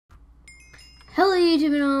Hello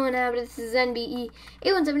YouTube and all inhabitants, this is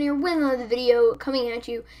NBE817 here with another video coming at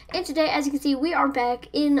you. And today, as you can see, we are back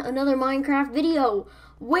in another Minecraft video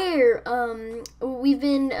where we've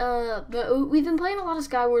been playing a lot of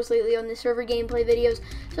Skywars lately on the server gameplay videos.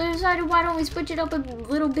 So I decided, why don't we switch it up a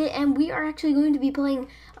little bit, and we are actually going to be playing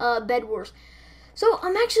Bedwars. So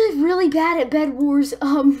I'm actually really bad at Bedwars,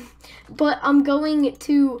 but I'm going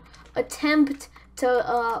to attempt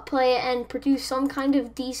to play it and produce some kind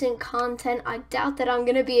of decent content. I doubt that I'm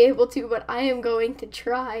gonna be able to, but I am going to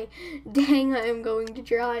try. Dang, I am going to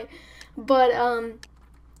try. But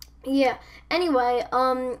yeah. Anyway,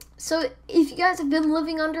 so if you guys have been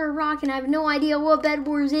living under a rock and have no idea what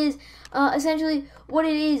Bedwars is, essentially what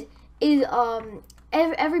it is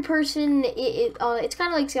every person, it's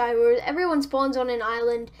kind of like Skywars. Everyone spawns on an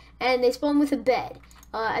island and they spawn with a bed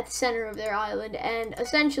at the center of their island, and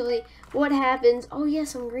essentially what happens, oh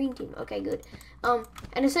yes, I'm green team, okay, good.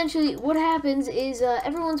 And essentially what happens is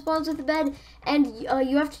everyone spawns with a bed, and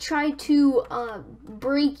you have to try to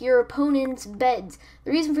break your opponent's beds.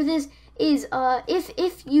 The reason for this is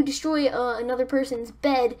if you destroy another person's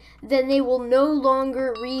bed, then they will no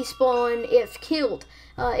longer respawn if killed.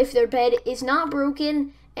 If their bed is not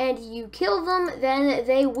broken and you kill them, then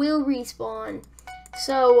they will respawn.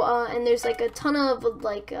 So, and there's like a ton of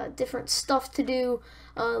like different stuff to do.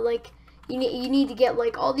 Like you need to get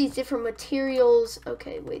like all these different materials.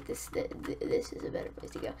 Okay, wait, this is a better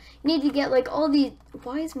place to go. You need to get like all these.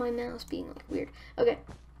 Why is my mouse being like weird? Okay,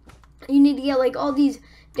 you need to get like all these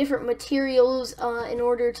different materials in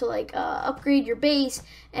order to like upgrade your base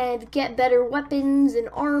and get better weapons and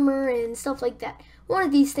armor and stuff like that. One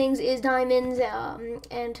of these things is diamonds,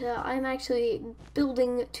 and I'm actually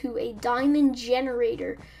building to a diamond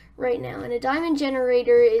generator right now. And a diamond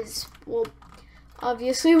generator is, well,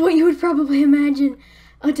 obviously what you would probably imagine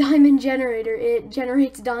a diamond generator. It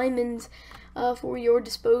generates diamonds for your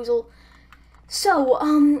disposal. So,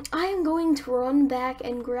 I am going to run back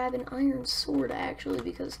and grab an iron sword, actually,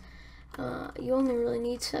 because you only really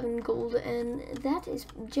need 7 gold, and that is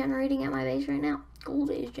generating at my base right now. Gold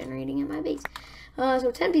is generating at my base.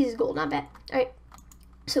 So 10 pieces gold, not bad. Alright,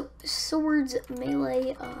 so swords,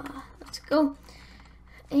 melee, let's go.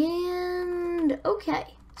 And, okay,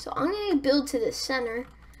 so I'm going to build to the center.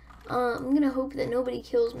 I'm going to hope that nobody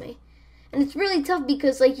kills me. And it's really tough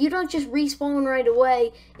because, like, you don't just respawn right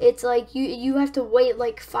away. It's like you have to wait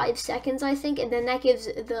like 5 seconds, I think, and then that gives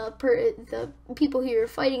the people who you're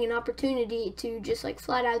fighting an opportunity to just like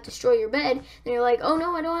flat out destroy your bed. And you're like, oh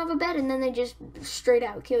no, I don't have a bed, and then they just straight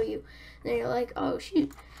out kill you. And then you're like, oh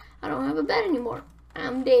shoot, I don't have a bed anymore.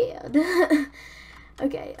 I'm dead.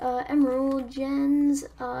 Okay, emerald gens.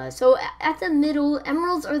 So at the middle,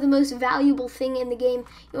 emeralds are the most valuable thing in the game.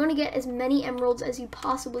 You want to get as many emeralds as you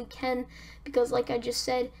possibly can because, like I just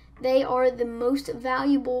said, they are the most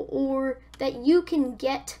valuable ore that you can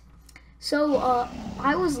get. So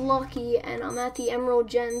I was lucky, and I'm at the emerald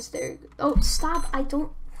gens there. Oh, stop!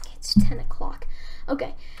 It's 10 o'clock.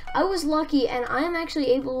 Okay, I was lucky, and I am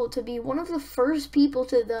actually able to be one of the first people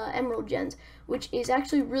to the emerald gens, which is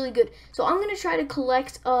actually really good. So I'm going to try to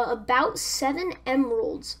collect about 7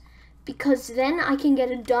 emeralds, because then I can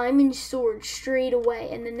get a diamond sword straight away,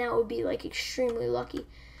 and then that would be like extremely lucky.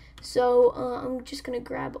 So I'm just going to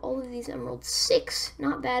grab all of these emeralds. 6,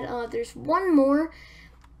 not bad. There's 1 more,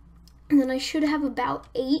 and then I should have about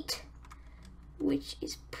 8. Which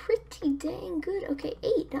is pretty dang good. Okay,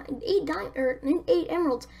 8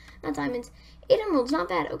 emeralds, not diamonds. 8 emeralds, not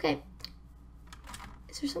bad. Okay.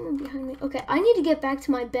 Is there someone behind me? Okay, I need to get back to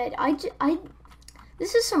my bed.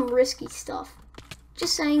 This is some risky stuff.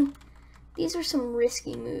 Just saying, these are some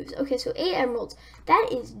risky moves. Okay, so 8 emeralds. That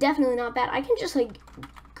is definitely not bad. I can just like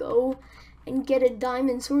go and get a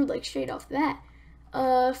diamond sword like straight off the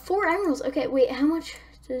bat. 4 emeralds. Okay, wait, how much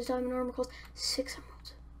does diamond armor cost? 6 emeralds.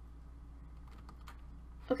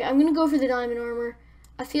 Okay, I'm gonna go for the diamond armor.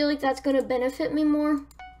 I feel like that's gonna benefit me more.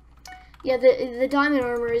 Yeah, the diamond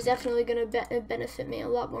armor is definitely gonna benefit me a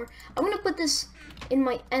lot more. I'm gonna put this in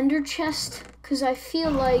my ender chest because I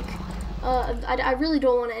feel like I really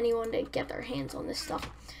don't want anyone to get their hands on this stuff.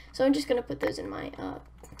 So I'm just gonna put those in my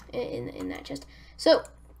in that chest. So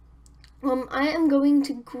I am going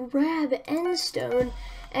to grab endstone,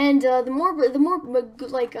 and the more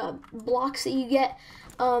like blocks that you get,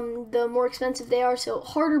 the more expensive they are. So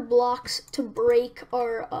harder blocks to break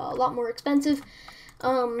are a lot more expensive.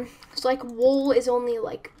 So like wool is only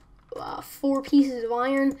like 4 pieces of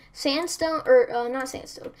iron. Sandstone, or not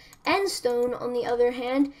sandstone, endstone on the other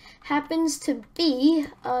hand happens to be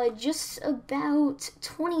just about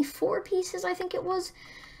 24 pieces, I think it was.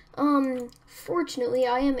 Fortunately,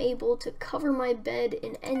 I am able to cover my bed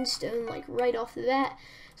in endstone, like, right off the bat.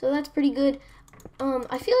 So that's pretty good.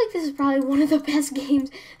 I feel like this is probably one of the best games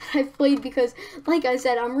that I've played because, like I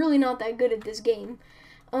said, I'm really not that good at this game.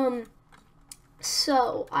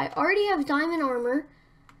 So, I already have diamond armor.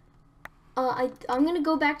 I'm going to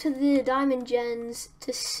go back to the diamond gens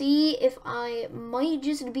to see if I might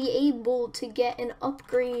just be able to get an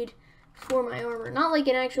upgrade for my armor. Not like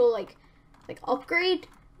an actual, like upgrade,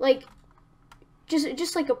 like,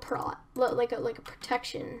 just like a prot, like a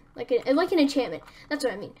protection, like an enchantment. That's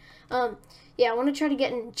what I mean. Yeah, I want to try to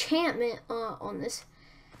get an enchantment on this.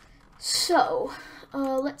 So,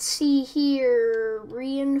 let's see here.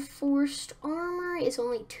 Reinforced armor is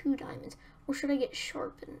only 2 diamonds. Or should I get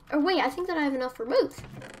sharpened? Or wait, I think that I have enough for both.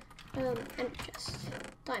 And just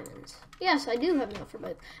diamonds. Yes, I do have enough for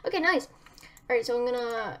both. Okay, nice. Alright, so I'm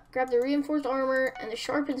gonna grab the reinforced armor and the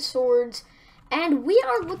sharpened swords. And we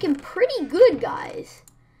are looking pretty good, guys.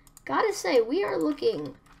 Gotta say, we are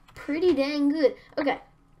looking pretty dang good. Okay.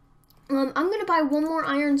 I'm gonna buy one more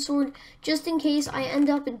iron sword just in case I end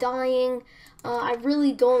up dying. I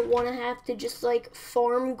really don't want to have to just like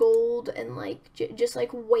farm gold and like just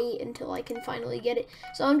like wait until I can finally get it.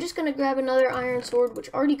 So I'm just gonna grab another iron sword, which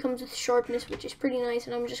already comes with sharpness, which is pretty nice,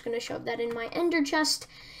 and I'm just gonna shove that in my ender chest.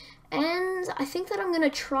 And I think that I'm gonna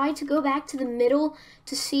try to go back to the middle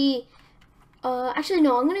to see. Actually,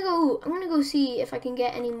 no, I'm gonna go see if I can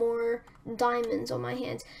get any more diamonds on my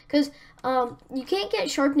hands, because you can't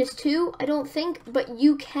get sharpness 2, I don't think, but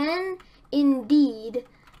you can indeed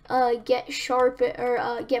get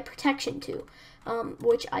get protection 2,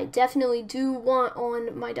 which I definitely do want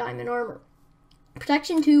on my diamond armor.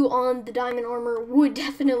 Protection 2 on the diamond armor would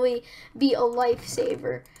definitely be a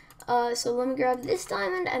lifesaver. So let me grab this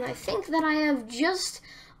diamond, and I think that I have just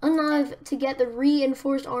enough to get the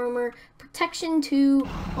reinforced armor, protection 2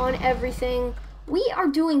 on everything. We are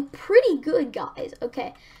doing pretty good, guys.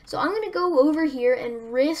 Okay, so I'm gonna go over here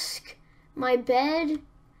and risk my bed.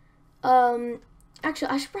 Actually,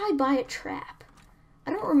 I should probably buy a trap.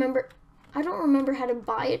 I don't remember how to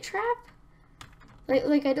buy a trap.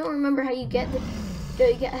 Like I don't remember how you get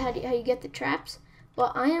how you get the traps.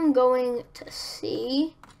 But I am going to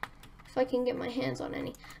see if I can get my hands on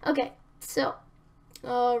any. Okay, so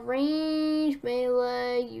range,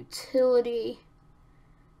 melee, utility.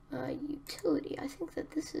 Utility. I think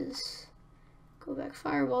that this is go back.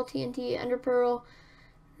 Fireball, TNT, Ender Pearl.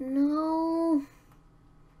 No,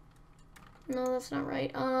 that's not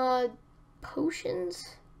right.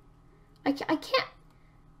 Potions. I can't.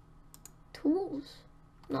 Tools.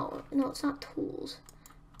 No, it's not tools.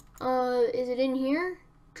 Is it in here?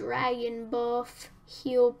 Dragon buff,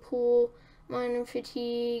 heal pool, minor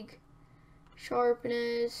fatigue,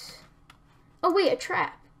 sharpness. Oh wait, a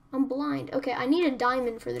trap. I'm blind. Okay, I need a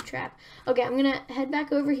diamond for the trap. Okay, I'm gonna head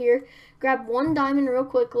back over here, grab 1 diamond real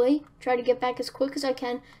quickly, try to get back as quick as I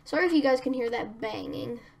can. Sorry if you guys can hear that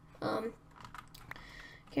banging.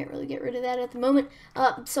 Can't really get rid of that at the moment.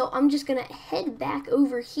 So I'm just gonna head back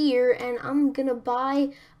over here, and I'm gonna buy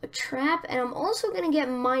a trap, and I'm also gonna get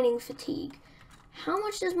mining fatigue. How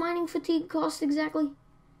much does mining fatigue cost exactly?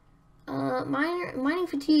 Mining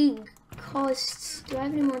fatigue costs. Do I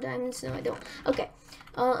have any more diamonds? No, I don't. Okay.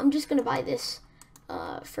 I'm just gonna buy this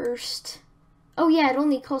first. Oh yeah, it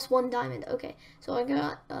only costs 1 diamond. Okay, so I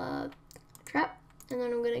got trap, and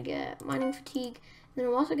then I'm gonna get mining fatigue, and then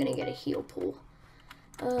I'm also gonna get a heal pool.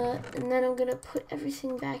 And then I'm gonna put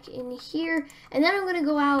everything back in here, and then I'm gonna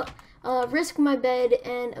go out, risk my bed,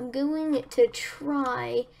 and I'm going to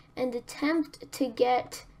try and attempt to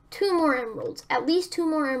get 2 more emeralds, at least 2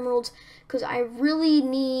 more emeralds, because I really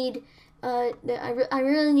need. I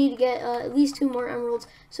really need to get at least 2 more emeralds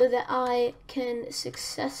so that I can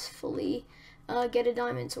successfully get a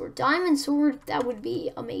diamond sword. Diamond sword, that would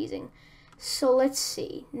be amazing. So let's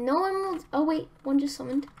see. No emeralds. Oh wait, one just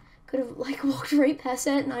summoned. Could have like walked right past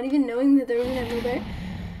that, not even knowing that there was an emerald there.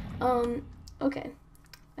 Okay.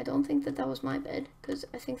 I don't think that was my bed, because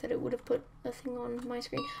I think that it would have put a thing on my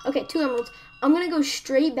screen. Okay, 2 emeralds. I'm gonna go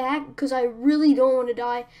straight back because I really don't want to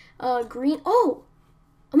die. Green. Oh!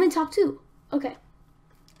 I'm in top 2. Okay.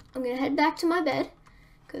 I'm going to head back to my bed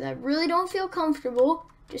because I really don't feel comfortable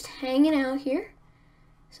just hanging out here.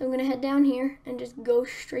 So I'm going to head down here and just go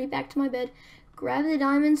straight back to my bed, grab the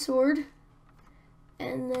diamond sword,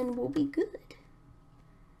 and then we'll be good.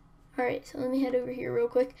 Alright, so let me head over here real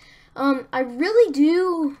quick. I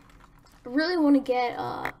really want to get,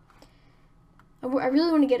 I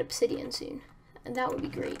really want to get obsidian soon. And that would be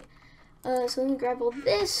great. So let me grab all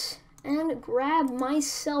this and grab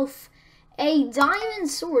myself a diamond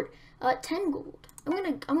sword. 10 gold.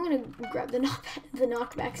 I'm gonna grab the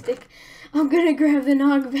knockback stick. I'm gonna grab the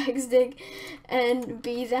knockback stick and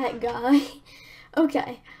be that guy.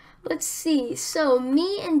 Okay, let's see. So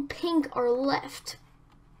me and Pink are left.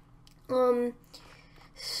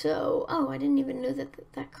 So, oh, I didn't even know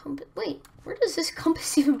that compass. Wait, where does this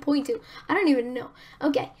compass even point to? I don't even know.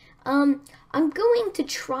 Okay, I'm going to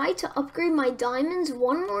try to upgrade my diamonds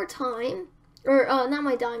one more time. Or, not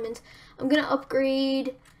my diamonds. I'm gonna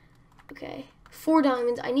upgrade, okay, 4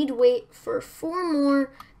 diamonds. I need to wait for 4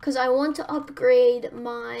 more, because I want to upgrade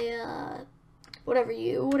my, whatever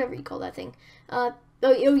you call that thing. Oh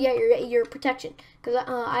yeah, your protection. Because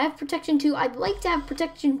I have protection 2. I'd like to have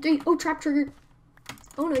protection 3. Oh, trap trigger.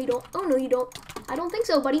 Oh, no, you don't. Oh, no, you don't. I don't think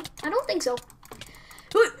so, buddy. I don't think so.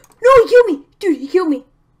 No, he killed me. Dude, he killed me.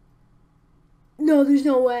 No, there's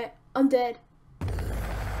no way. I'm dead.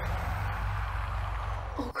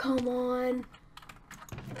 Oh, come on.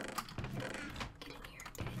 Get in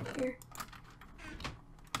here.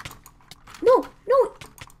 No.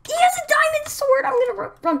 He has a diamond sword. I'm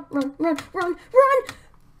gonna run.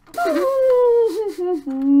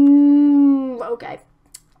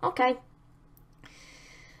 Okay.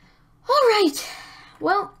 All right.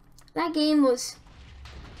 Well, that game was...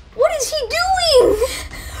 What is he doing?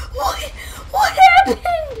 What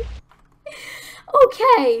happened?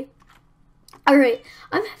 Okay. All right.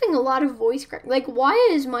 I'm having a lot of voice crack. Like, why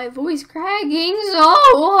is my voice cracking so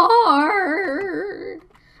hard?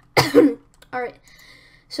 All right.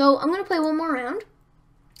 So I'm gonna play one more round.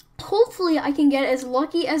 Hopefully I can get as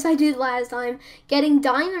lucky as I did last time, getting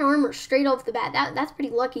diamond armor straight off the bat. That's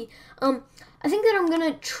pretty lucky. I think that I'm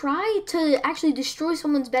gonna try to actually destroy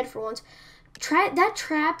someone's bed for once. That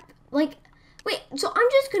trap, like, wait, so I'm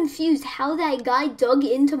just confused how that guy dug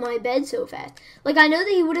into my bed so fast. Like, I know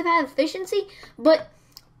that he would have had efficiency, but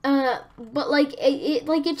like,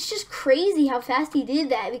 it's just crazy how fast he did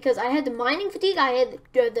that, because I had the mining fatigue, I had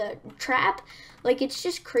the trap. Like, it's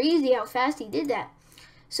just crazy how fast he did that.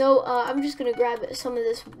 So, I'm just gonna grab some of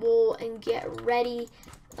this wool and get ready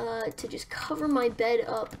to just cover my bed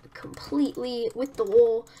up completely with the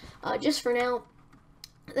wool, just for now.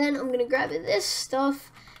 Then I'm gonna grab this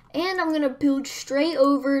stuff, and I'm gonna build straight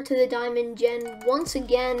over to the diamond gen once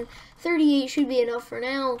again. 38 should be enough for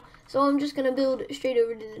now, so I'm just gonna build straight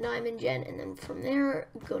over to the diamond gen, and then from there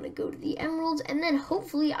I'm gonna go to the emeralds, and then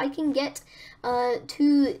hopefully I can get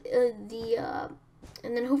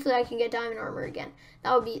and then hopefully I can get diamond armor again.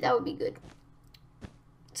 That would be good.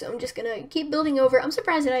 So I'm just gonna keep building over. I'm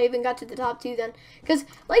surprised that I even got to the top 2 then, because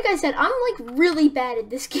like I said, I'm like really bad at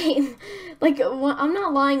this game. Like, I'm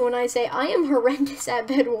not lying when I say I am horrendous at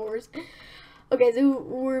Bedwars. Okay, so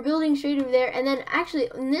we're building straight over there, and then actually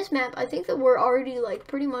in this map, I think that we're already like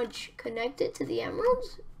pretty much connected to the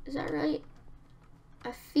emeralds. Is that right?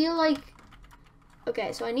 I feel like.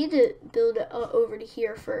 Okay, so I need to build over to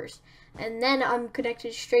here first, and then I'm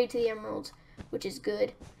connected straight to the emeralds, which is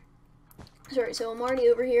good. Sorry, so I'm already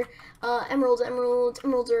over here. Emeralds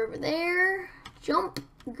are over there. Jump,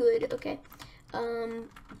 good, okay.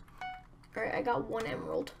 Alright, I got 1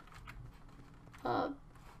 emerald.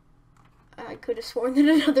 I could have sworn that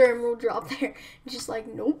another emerald dropped there. Just like,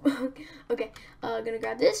 nope. Okay, gonna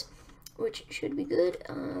grab this, which should be good.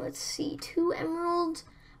 Let's see, 2 emeralds.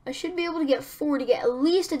 I should be able to get 4 to get at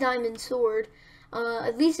least a diamond sword.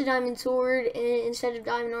 Instead of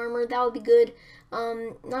diamond armor. That would be good.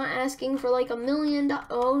 Not asking for like $1 million.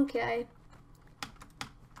 Oh, okay.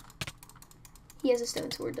 He has a stone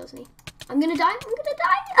sword, doesn't he? I'm gonna die.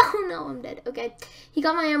 Oh no, I'm dead. Okay. He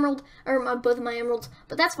got my emerald, or both of my emeralds,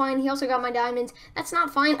 but that's fine. He also got my diamonds. That's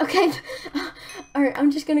not fine. Okay. Alright, I'm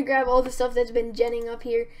just gonna grab all the stuff that's been genning up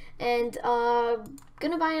here, and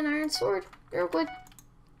gonna buy an iron sword real quick.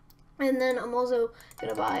 And then I'm also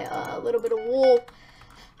gonna buy a little bit of wool.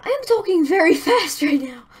 I am talking very fast right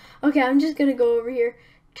now. Okay, I'm just gonna go over here,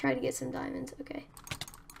 try to get some diamonds. Okay.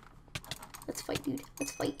 Let's fight, dude.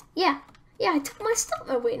 Let's fight. Yeah, I took my stuff.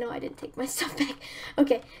 Oh, wait, no, I didn't take my stuff back.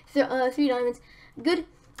 Okay, 3 diamonds. Good.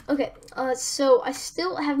 Okay, so I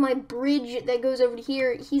still have my bridge that goes over to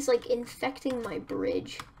here. He's, like, infecting my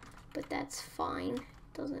bridge, but that's fine.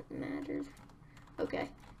 Doesn't matter. Okay.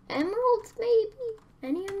 Emeralds, maybe?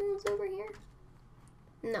 Any emeralds over here?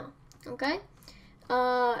 No. Okay.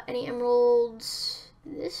 Any emeralds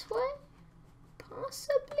this way?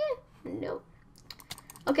 Possibly? No.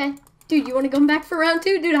 Okay. Dude, you want to come back for round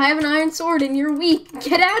 2? Dude, I have an iron sword and you're weak.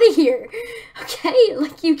 Get out of here. Okay?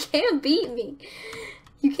 Like, you can't beat me.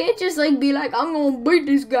 You can't just, like, be like, I'm gonna beat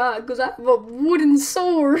this guy because I have a wooden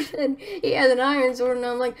sword and he has an iron sword, and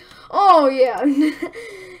I'm like, oh, yeah.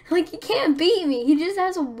 Like, you can't beat me. He just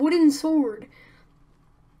has a wooden sword.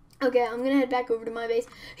 Okay, I'm gonna head back over to my base.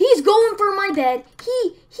 He's going for my bed.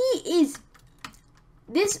 He is.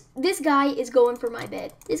 This guy is going for my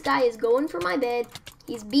bed. This guy is going for my bed.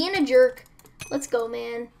 He's being a jerk. Let's go,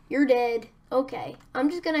 man. You're dead. Okay, I'm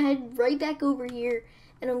just gonna head right back over here,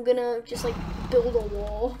 and I'm gonna just like build a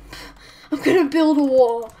wall. I'm gonna build a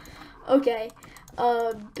wall. Okay,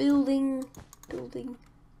 building.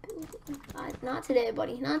 Not today,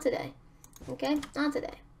 buddy. Not today. Okay, not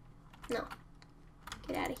today. No.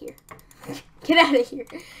 Get out of here. Get out of here.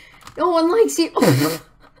 No one likes you.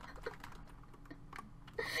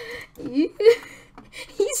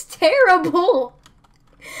 He's terrible.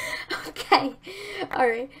 Okay.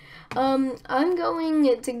 Alright. I'm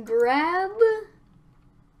going to grab...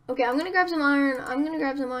 Okay, I'm gonna grab some iron.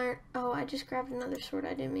 Oh, I just grabbed another sword.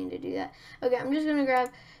 I didn't mean to do that. Okay, I'm just gonna grab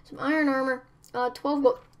some iron armor. 12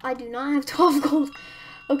 gold. I do not have 12 gold.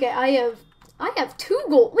 Okay, I have 2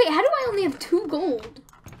 gold. Wait, how do I only have 2 gold?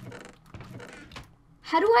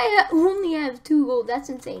 How do I only have 2 gold? That's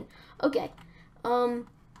insane. Okay.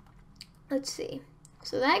 Let's see.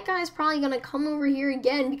 So that guy's probably gonna come over here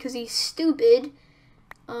again because he's stupid.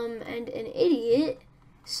 And an idiot.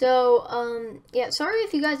 So, yeah, sorry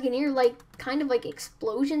if you guys can hear, like, kind of, like,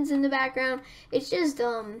 explosions in the background. It's just,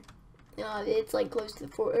 it's, like, close to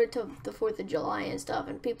the 4th of July and stuff,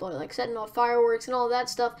 and people are, like, setting off fireworks and all that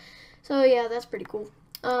stuff. So, yeah, that's pretty cool.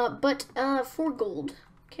 But 4 gold.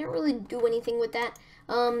 Can't really do anything with that.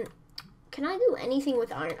 Can I do anything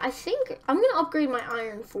with iron? I think I'm going to upgrade my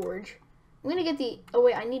iron forge. I'm going to get the... Oh,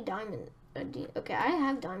 wait, I need diamond. Okay, I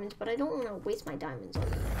have diamonds, but I don't want to waste my diamonds on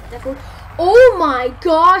that forge. Oh, my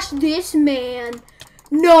gosh, this man.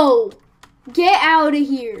 No. Get out of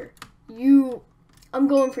here. I'm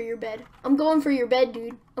going for your bed. I'm going for your bed,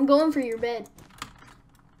 dude. I'm going for your bed.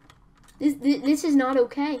 This is not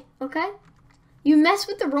okay, okay? You messed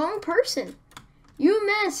with the wrong person. You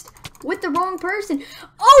messed with the wrong person.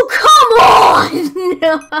 Oh, come on!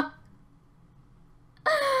 No.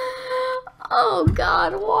 Oh,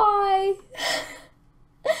 God, why?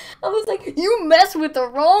 I was like, you messed with the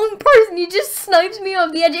wrong person. He just snipes me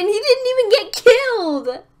off the edge, and he didn't even get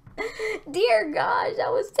killed. Dear gosh,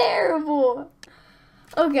 that was terrible.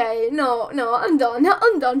 Okay, no, I'm done.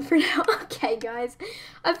 I'm done for now. Okay, guys.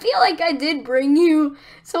 I feel like I did bring you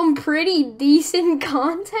some pretty decent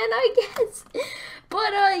content, I guess.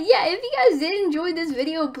 But, yeah, if you guys did enjoy this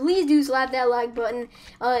video, please do slap that like button.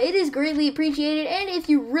 It is greatly appreciated. And if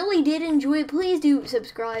you really did enjoy it, please do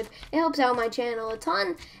subscribe. It helps out my channel a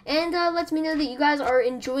ton. And, lets me know that you guys are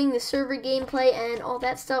enjoying the server gameplay and all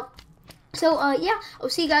that stuff. So, yeah, I'll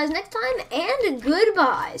see you guys next time. And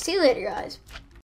goodbye. See you later, guys.